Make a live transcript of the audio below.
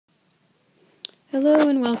Hello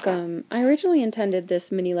and welcome. I originally intended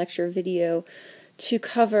this mini lecture video to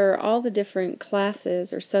cover all the different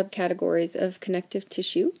classes or subcategories of connective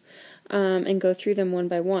tissue and go through them one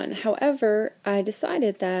by one. However, I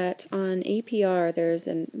decided that on APR there's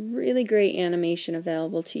a really great animation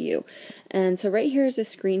available to you. And so right here is a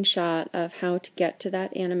screenshot of how to get to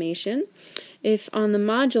that animation. If on the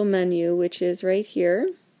module menu, which is right here,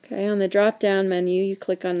 okay, on the drop-down menu you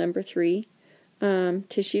click on number 3,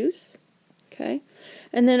 tissues. Okay,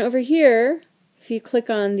 and then over here, if you click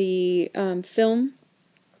on the film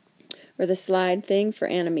or the slide thing for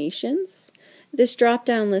animations, this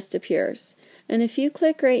drop-down list appears. And if you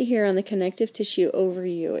click right here on the connective tissue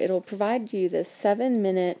overview, it'll provide you this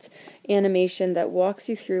 7-minute animation that walks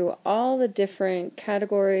you through all the different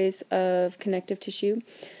categories of connective tissue,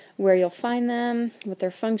 where you'll find them, what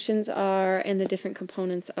their functions are, and the different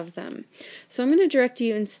components of them. So I'm going to direct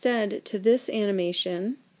you instead to this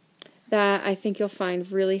animation that I think you'll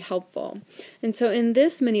find really helpful. And so in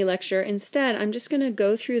this mini lecture, instead, I'm just going to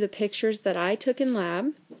go through the pictures that I took in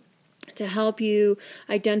lab to help you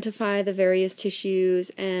identify the various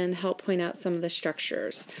tissues and help point out some of the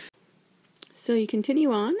structures. So you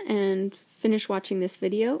continue on and finish watching this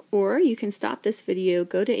video, or you can stop this video,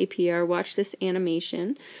 go to APR, watch this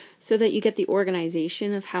animation so that you get the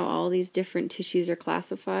organization of how all these different tissues are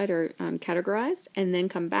classified or categorized, and then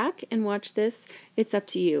come back and watch this. It's up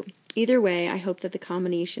to you. Either way, I hope that the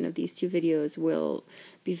combination of these two videos will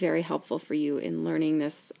be very helpful for you in learning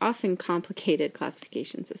this often complicated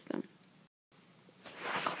classification system.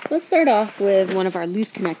 Let's start off with one of our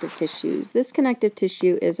loose connective tissues. This connective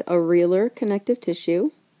tissue is a relar connective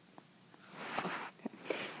tissue.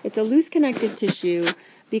 It's a loose connective tissue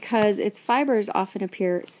because its fibers often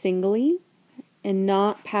appear singly and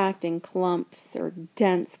not packed in clumps or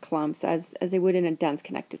dense clumps as they would in a dense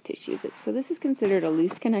connective tissue. So this is considered a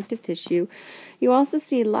loose connective tissue. You also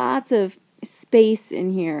see lots of space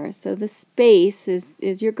in here. So the space is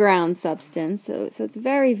your ground substance. So it's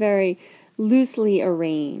very, very loosely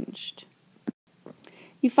arranged.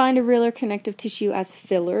 You find a relar connective tissue as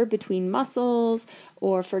filler between muscles,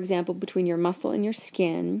 or for example between your muscle and your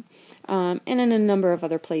skin, and in a number of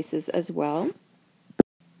other places as well.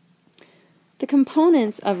 The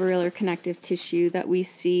components of relar connective tissue that we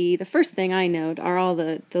see, the first thing I note, are all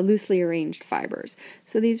the loosely arranged fibers.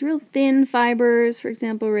 So these real thin fibers, for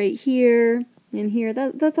example right here and here,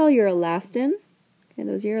 that's all your elastin. Okay,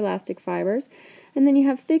 those are your elastic fibers. And then you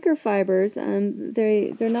have thicker fibers, and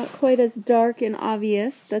they're not quite as dark and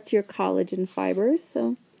obvious. That's your collagen fibers.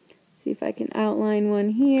 So see if I can outline one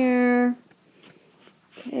here.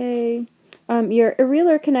 Okay. Your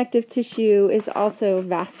irregular connective tissue is also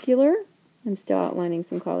vascular. I'm still outlining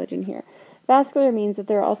some collagen here. Vascular means that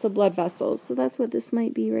there are also blood vessels. So that's what this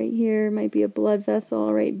might be right here. It might be a blood vessel.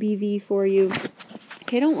 I'll write BV for you.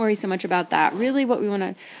 Okay, don't worry so much about that. Really what we want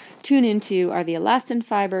to tune into are the elastin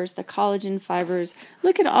fibers, the collagen fibers.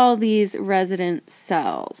 Look at all these resident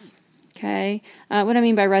cells. Okay, what I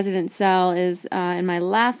mean by resident cell is in my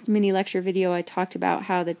last mini lecture video I talked about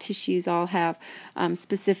how the tissues all have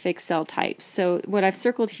specific cell types. So what I've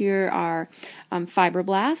circled here are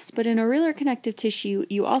fibroblasts, but in a relar connective tissue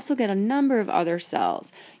you also get a number of other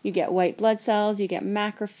cells. You get white blood cells, you get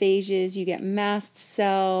macrophages, you get mast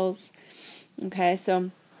cells. Okay,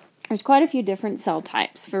 so there's quite a few different cell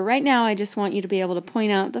types. For right now, I just want you to be able to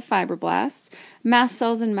point out the fibroblasts. Mast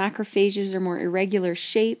cells and macrophages are more irregular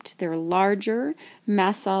shaped. They're larger.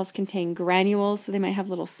 Mast cells contain granules, so they might have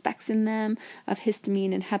little specks in them of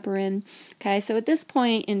histamine and heparin. Okay, so at this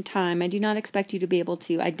point in time, I do not expect you to be able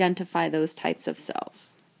to identify those types of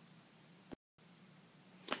cells.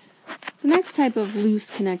 The next type of loose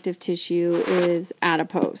connective tissue is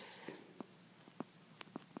adipose,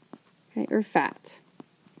 okay, or fat.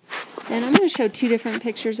 And I'm going to show two different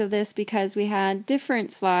pictures of this because we had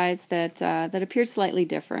different slides that appeared slightly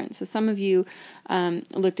different. So some of you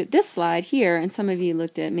looked at this slide here, and some of you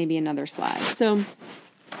looked at maybe another slide. So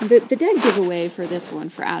the dead giveaway for this one,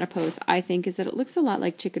 for adipose, I think, is that it looks a lot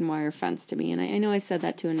like chicken wire fence to me. And I know I said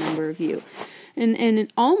that to a number of you.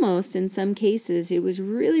 And almost, in some cases, it was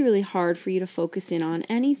really, really hard for you to focus in on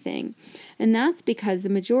anything. And that's because the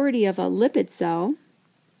majority of a lipid cell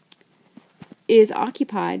is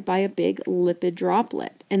occupied by a big lipid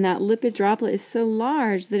droplet. And that lipid droplet is so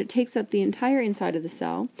large that it takes up the entire inside of the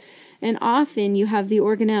cell. And often you have the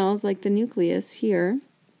organelles, like the nucleus here,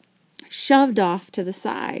 shoved off to the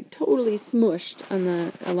side, totally smushed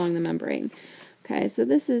on along the membrane. Okay, so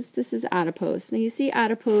this is adipose. Now you see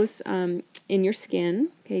adipose in your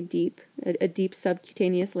skin, okay, a deep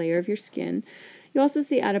subcutaneous layer of your skin. You also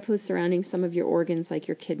see adipose surrounding some of your organs like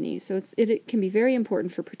your kidneys. So it can be very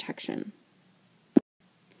important for protection.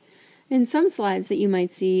 In some slides that you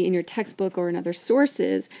might see in your textbook or in other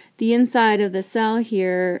sources, the inside of the cell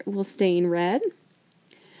here will stain red,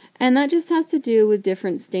 and that just has to do with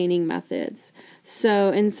different staining methods. So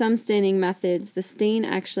in some staining methods, the stain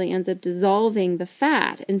actually ends up dissolving the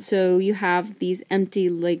fat, and so you have these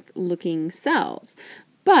empty-like looking cells.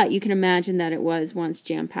 But you can imagine that it was once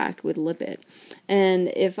jam-packed with lipid. And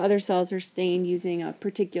if other cells are stained using a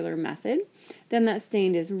particular method, then that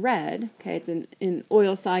stain is red. Okay, it's an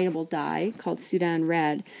oil-soluble dye called Sudan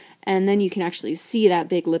red, and then you can actually see that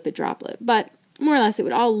big lipid droplet. But more or less, it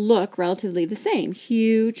would all look relatively the same.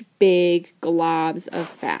 Huge, big globs of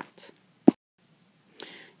fat.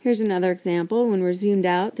 Here's another example. When we're zoomed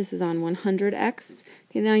out, this is on 100x.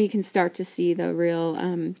 Okay, now you can start to see the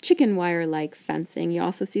real chicken wire-like fencing. You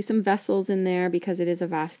also see some vessels in there because it is a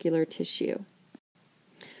vascular tissue.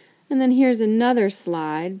 And then here's another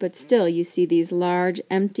slide, but still you see these large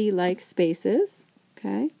empty-like spaces.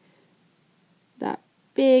 Okay, that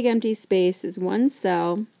big empty space is one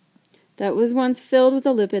cell that was once filled with a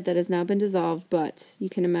lipid that has now been dissolved, but you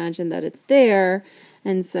can imagine that it's there,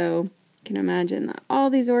 and so you can imagine that all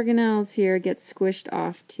these organelles here get squished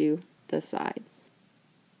off to the sides.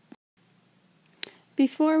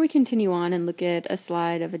 Before we continue on and look at a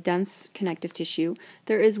slide of a dense connective tissue,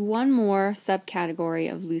 there is one more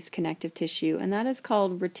subcategory of loose connective tissue, and that is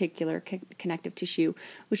called reticular connective tissue,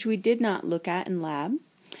 which we did not look at in lab.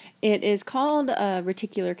 It is called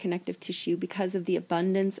reticular connective tissue because of the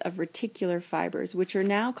abundance of reticular fibers, which are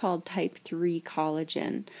now called type 3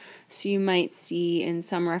 collagen. So you might see in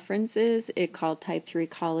some references it called type 3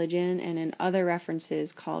 collagen, and in other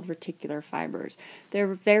references called reticular fibers.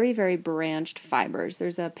 They're very, very branched fibers.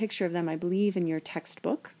 There's a picture of them, I believe, in your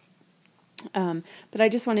textbook. But I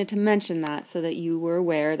just wanted to mention that so that you were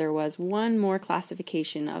aware there was one more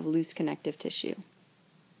classification of loose connective tissue.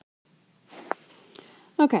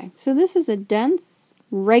 Okay, so this is a dense,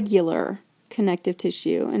 regular connective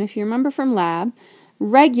tissue, and if you remember from lab,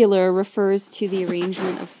 regular refers to the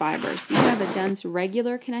arrangement of fibers. So you can have a dense,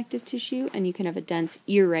 regular connective tissue, and you can have a dense,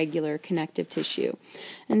 irregular connective tissue.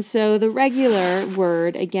 And so the regular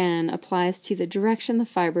word, again, applies to the direction the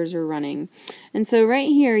fibers are running. And so right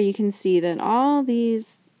here you can see that all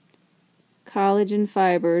these collagen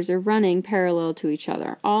fibers are running parallel to each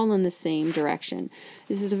other, all in the same direction.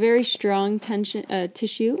 This is a very strong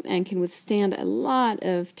tissue and can withstand a lot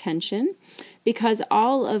of tension because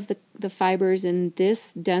all of the fibers in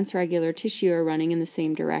this dense regular tissue are running in the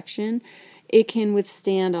same direction. It can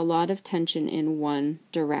withstand a lot of tension in one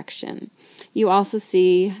direction. You also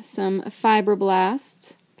see some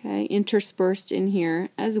fibroblasts, okay, interspersed in here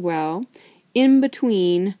as well, in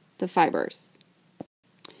between the fibers.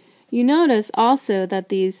 You notice also that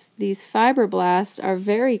these fibroblasts are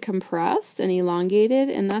very compressed and elongated,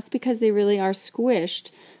 and that's because they really are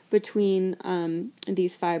squished between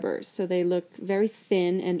these fibers. So they look very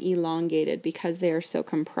thin and elongated because they are so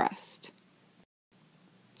compressed.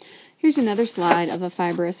 Here's another slide of a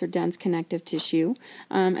fibrous or dense connective tissue.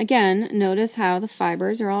 Again, notice how the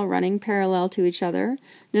fibers are all running parallel to each other.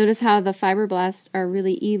 Notice how the fibroblasts are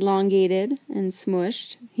really elongated and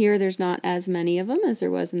smushed. Here there's not as many of them as there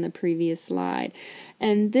was in the previous slide.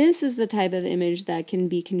 And this is the type of image that can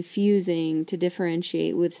be confusing to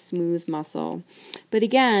differentiate with smooth muscle. But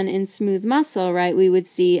again, in smooth muscle, right, we would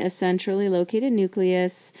see a centrally located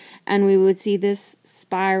nucleus, and we would see this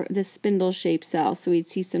spindle-shaped cell, so we'd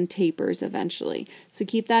see some tapers eventually. So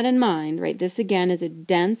keep that in mind, right? This again is a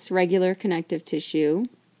dense, regular connective tissue,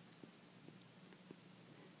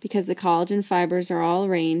 because the collagen fibers are all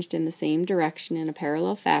arranged in the same direction in a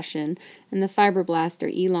parallel fashion, and the fibroblasts are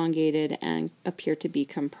elongated and appear to be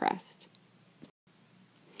compressed.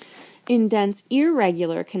 In dense,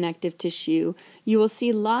 irregular connective tissue, you will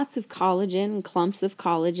see lots of collagen and clumps of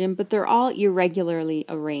collagen, but they're all irregularly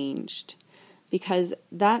arranged, because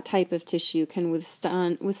that type of tissue can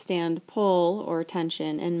withstand pull or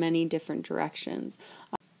tension in many different directions.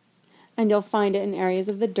 And you'll find it in areas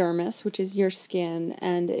of the dermis, which is your skin,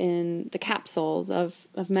 and in the capsules of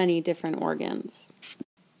many different organs.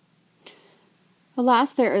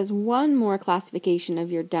 Last, there is one more classification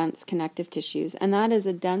of your dense connective tissues, and that is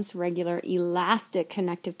a dense, regular, elastic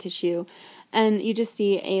connective tissue. And you just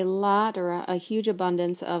see a lot or a huge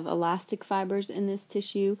abundance of elastic fibers in this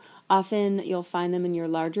tissue. Often you'll find them in your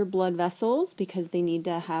larger blood vessels because they need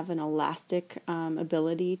to have an elastic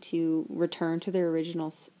ability to return to their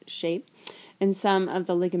original shape. And some of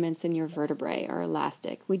the ligaments in your vertebrae are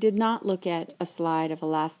elastic. We did not look at a slide of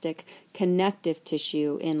elastic connective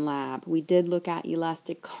tissue in lab. We did look at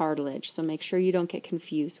elastic cartilage, so make sure you don't get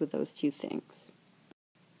confused with those two things.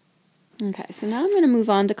 Okay, so now I'm going to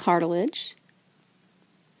move on to cartilage.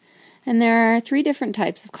 And there are three different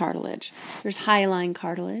types of cartilage. There's hyaline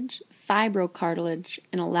cartilage, fibrocartilage,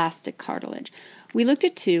 and elastic cartilage. We looked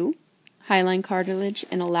at two, hyaline cartilage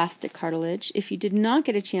and elastic cartilage. If you did not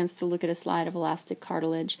get a chance to look at a slide of elastic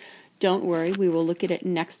cartilage, don't worry, we will look at it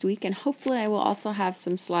next week, and hopefully I will also have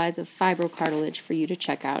some slides of fibrocartilage for you to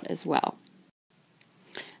check out as well.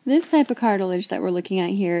 This type of cartilage that we're looking at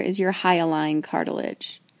here is your hyaline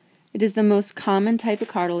cartilage. It is the most common type of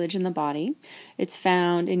cartilage in the body. It's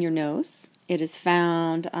found in your nose. It is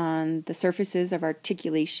found on the surfaces of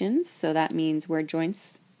articulations, so that means where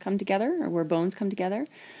joints come together or where bones come together.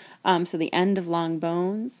 So the end of long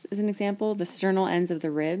bones is an example, the sternal ends of the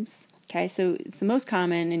ribs. Okay, so it's the most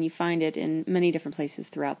common, and you find it in many different places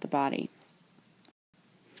throughout the body.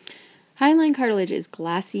 Hyaline cartilage is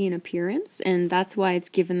glassy in appearance, and that's why it's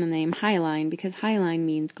given the name hyaline, because hyaline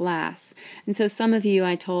means glass. And so some of you,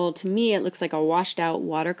 to me, it looks like a washed out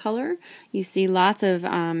watercolor. You see lots of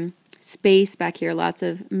space back here, lots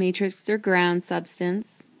of matrix or ground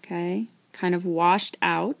substance, okay, kind of washed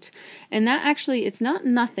out. And that actually, it's not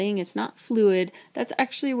nothing, it's not fluid. That's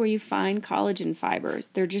actually where you find collagen fibers.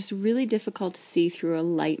 They're just really difficult to see through a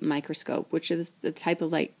light microscope, which is the type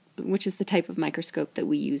of microscope that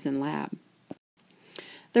we use in lab.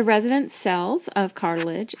 The resident cells of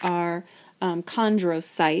cartilage are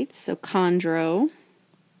chondrocytes, so chondro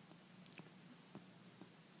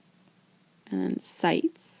and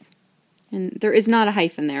cytes. And there is not a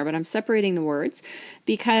hyphen there, but I'm separating the words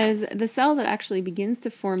because the cell that actually begins to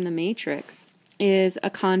form the matrix is a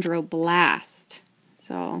chondroblast.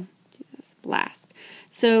 So, do this, blast.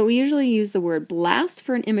 So we usually use the word blast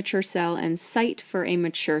for an immature cell and cyte for a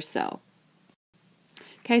mature cell.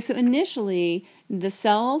 Okay, so initially, the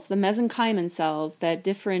cells, the mesenchymal cells that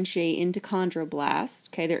differentiate into chondroblasts,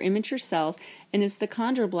 okay, they're immature cells, and it's the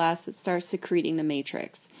chondroblast that starts secreting the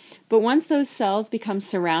matrix. But once those cells become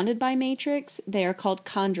surrounded by matrix, they are called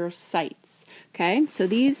chondrocytes. Okay, so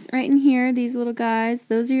these right in here, these little guys,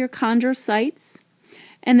 those are your chondrocytes,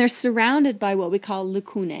 and they're surrounded by what we call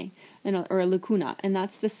lacunae, or a lacuna, and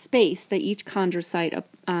that's the space that each chondrocyte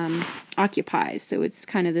occupies. So it's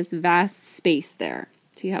kind of this vast space there.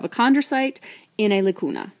 So you have a chondrocyte in a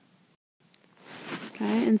lacuna.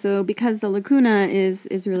 Okay, and so because the lacuna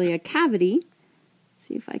is really a cavity,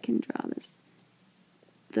 see if I can draw this.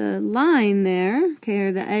 The line there, okay,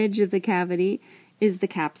 or the edge of the cavity, is the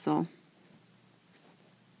capsule.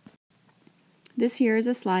 This here is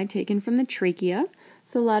a slide taken from the trachea.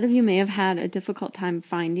 So a lot of you may have had a difficult time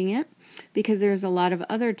finding it because there's a lot of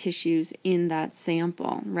other tissues in that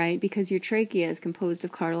sample, right? Because your trachea is composed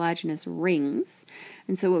of cartilaginous rings.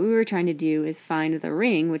 And so what we were trying to do is find the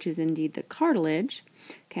ring, which is indeed the cartilage,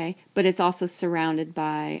 okay, but it's also surrounded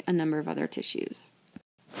by a number of other tissues.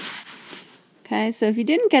 Okay, so if you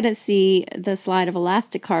didn't get to see the slide of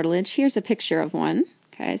elastic cartilage, here's a picture of one.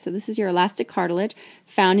 Okay, so this is your elastic cartilage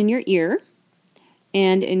found in your ear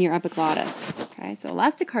and in your epiglottis. Okay, so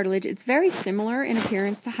elastic cartilage, it's very similar in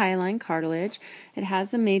appearance to hyaline cartilage. It has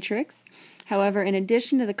the matrix. However, in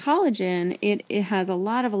addition to the collagen, it has a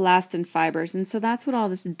lot of elastin fibers, and so that's what all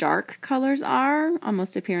this dark colors are,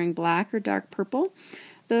 almost appearing black or dark purple.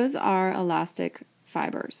 Those are elastic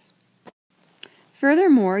fibers.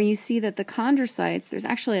 Furthermore, you see that the chondrocytes, there's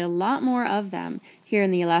actually a lot more of them here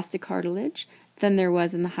in the elastic cartilage than there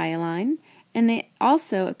was in the hyaline. And they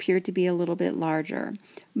also appear to be a little bit larger.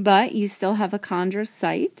 But you still have a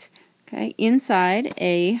chondrocyte, okay, inside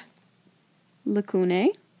a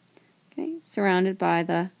lacunae, okay, surrounded by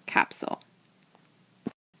the capsule.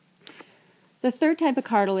 The third type of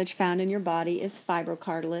cartilage found in your body is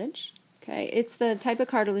fibrocartilage. Okay, it's the type of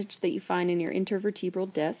cartilage that you find in your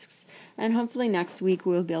intervertebral discs, and hopefully next week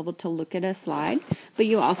we'll be able to look at a slide. But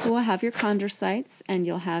you also will have your chondrocytes and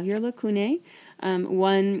you'll have your lacunae.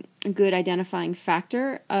 One good identifying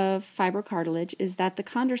factor of fibrocartilage is that the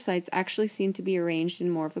chondrocytes actually seem to be arranged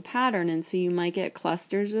in more of a pattern, and so you might get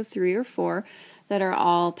clusters of 3 or 4 that are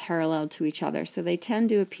all parallel to each other, so they tend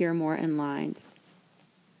to appear more in lines.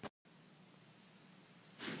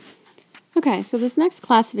 Okay, so this next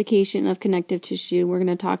classification of connective tissue we're going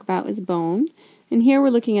to talk about is bone. And here we're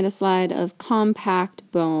looking at a slide of compact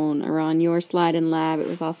bone, or on your slide in lab it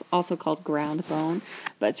was also called ground bone,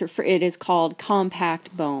 but it is called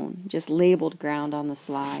compact bone, just labeled ground on the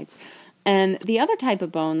slides. And the other type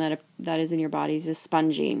of bone that is in your bodies is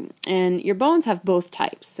spongy. And your bones have both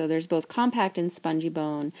types, so there's both compact and spongy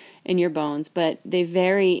bone in your bones, but they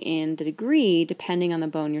vary in the degree depending on the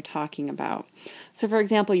bone you're talking about. So for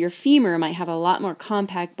example, your femur might have a lot more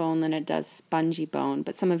compact bone than it does spongy bone,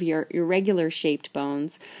 but some of your irregular shaped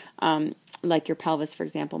bones, like your pelvis for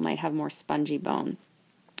example, might have more spongy bone.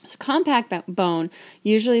 So compact bone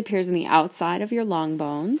usually appears on the outside of your long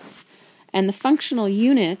bones, and the functional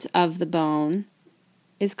unit of the bone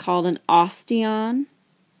is called an osteon.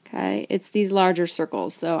 Okay, it's these larger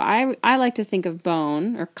circles. So I like to think of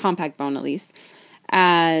bone, or compact bone at least,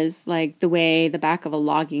 as like the way the back of a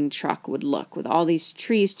logging truck would look, with all these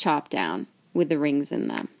trees chopped down with the rings in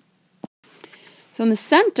them. So in the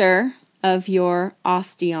center of your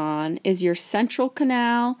osteon is your central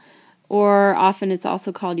canal, or often it's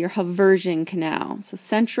also called your haversian canal. So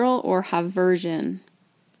central or haversian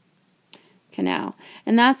canal.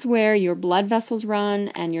 And that's where your blood vessels run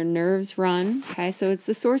and your nerves run. Okay, so it's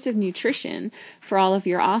the source of nutrition for all of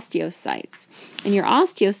your osteocytes. And your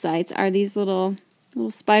osteocytes are these little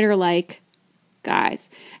spider-like guys.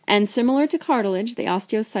 And similar to cartilage, the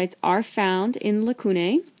osteocytes are found in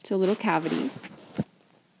lacunae, so little cavities.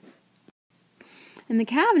 And the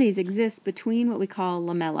cavities exist between what we call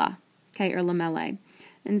lamella, okay, or lamellae.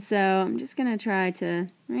 And so I'm just going to try to,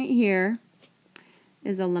 right here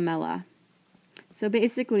is a lamella. So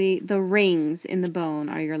basically, the rings in the bone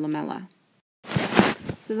are your lamella.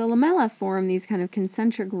 So the lamella form these kind of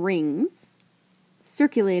concentric rings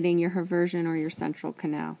circulating your haversian or your central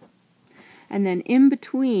canal. And then in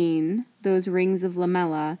between those rings of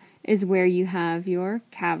lamella is where you have your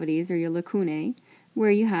cavities or your lacunae,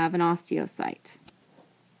 where you have an osteocyte.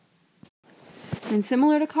 And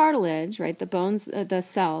similar to cartilage, right, the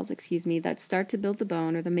cells that start to build the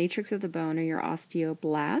bone, or the matrix of the bone, are your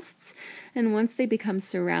osteoblasts. And once they become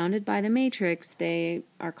surrounded by the matrix, they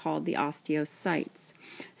are called the osteocytes.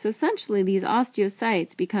 So essentially, these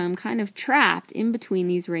osteocytes become kind of trapped in between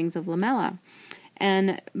these rings of lamella.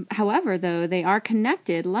 And however, though, they are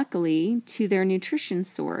connected, luckily, to their nutrition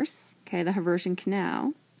source, okay, the haversian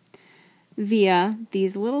canal, via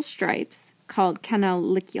these little stripes called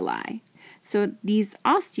canaliculi. So these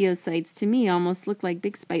osteocytes, to me, almost look like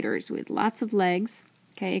big spiders with lots of legs,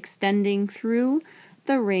 okay, extending through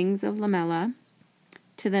the rings of lamella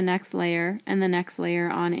to the next layer, and the next layer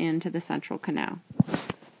on into the central canal.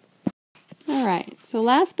 All right, so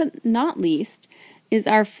last but not least is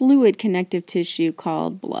our fluid connective tissue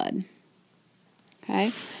called blood.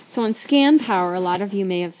 Okay, so on scan power, a lot of you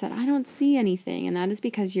may have said, I don't see anything, and that is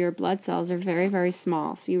because your blood cells are very, very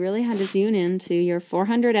small. So you really had to zoom in to your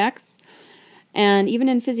 400x. And even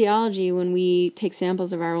in physiology, when we take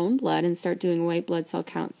samples of our own blood and start doing white blood cell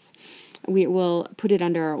counts, we will put it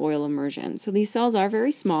under our oil immersion. So these cells are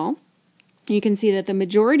very small. You can see that the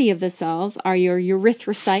majority of the cells are your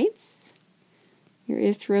erythrocytes.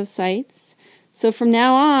 So from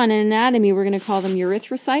now on in anatomy, we're going to call them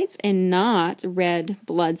erythrocytes and not red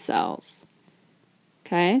blood cells.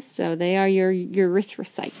 Okay, so they are your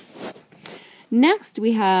erythrocytes. Next,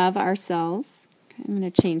 we have our cells. Okay, I'm going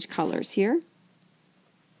to change colors here.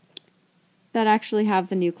 That actually have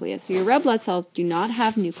the nucleus. So your red blood cells do not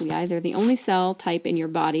have nuclei. They're the only cell type in your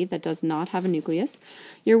body that does not have a nucleus.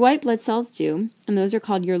 Your white blood cells do, and those are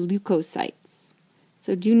called your leukocytes.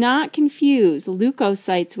 So do not confuse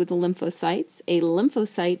leukocytes with lymphocytes. A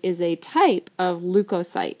lymphocyte is a type of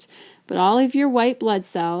leukocyte, but all of your white blood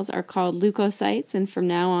cells are called leukocytes, and from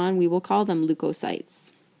now on we will call them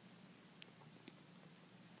leukocytes.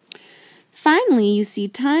 Finally, you see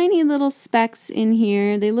tiny little specks in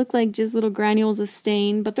here. They look like just little granules of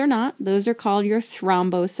stain, but they're not. Those are called your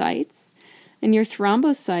thrombocytes. And your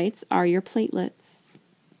thrombocytes are your platelets.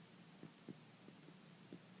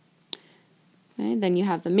 Okay, then you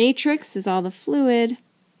have the matrix, is all the fluid,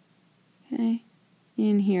 okay,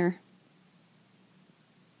 in here.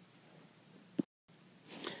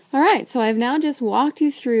 All right, so I've now just walked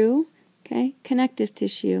you through, okay, connective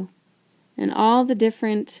tissue and all the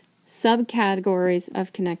different subcategories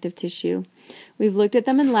of connective tissue. We've looked at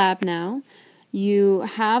them in lab now. You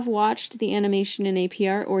have watched the animation in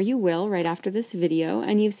APR, or you will right after this video,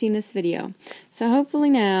 and you've seen this video. So hopefully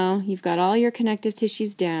now you've got all your connective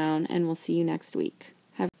tissues down, and we'll see you next week.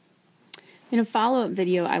 In a follow-up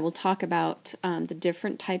video, I will talk about the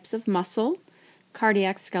different types of muscle,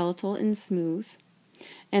 cardiac, skeletal, and smooth,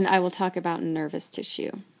 and I will talk about nervous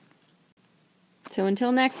tissue. So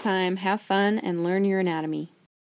until next time, have fun and learn your anatomy.